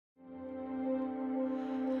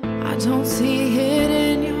I don't see it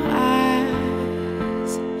in your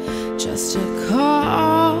eyes, just a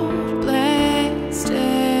cold blank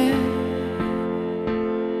stare.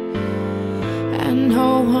 And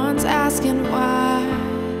no one's asking why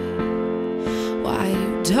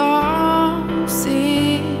you don't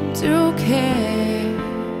seem to care.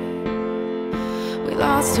 We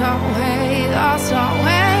lost our way, lost our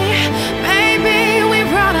way. Maybe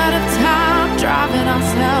we've run out of time, driving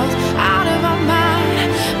ourselves out of our mind.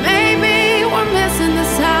 Maybe we're missing the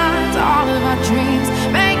signs, all of our dreams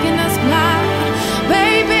making us blind.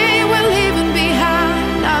 Maybe we're leaving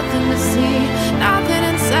behind nothing to see, nothing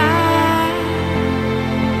inside.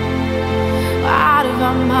 We're out of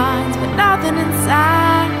our minds, but nothing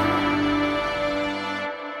inside.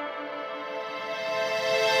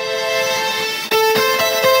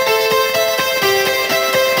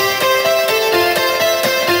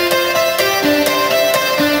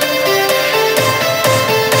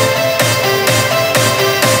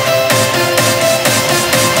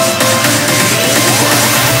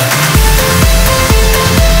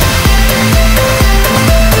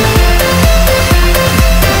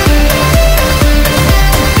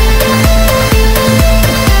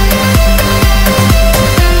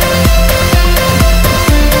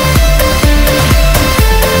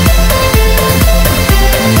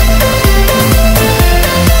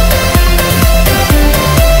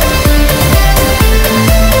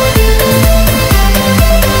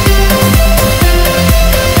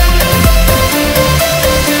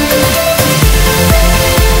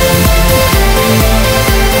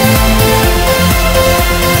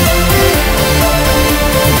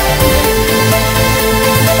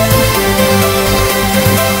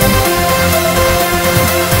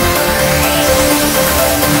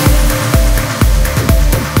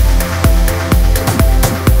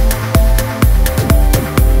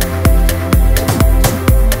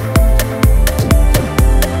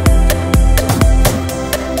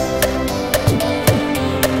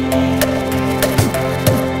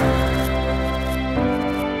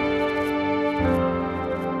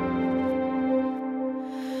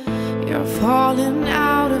 You're falling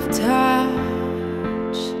out of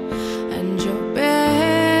touch, and you're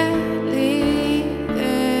barely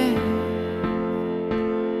there,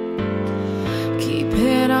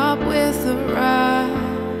 keeping up with the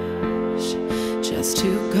rush, just to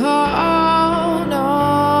go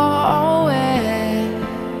nowhere.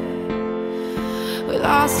 We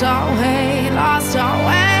lost our way, lost our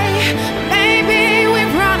way. Maybe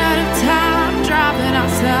we've run out of time, driving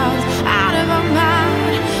ourselves out of our mind.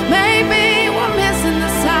 Maybe we're missing the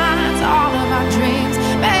signs, all of our dreams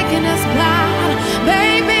making us blind.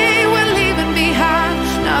 Maybe we're leaving behind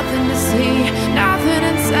nothing to see, nothing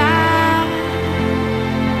inside.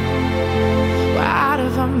 We're out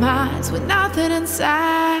of our minds with nothing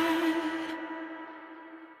inside.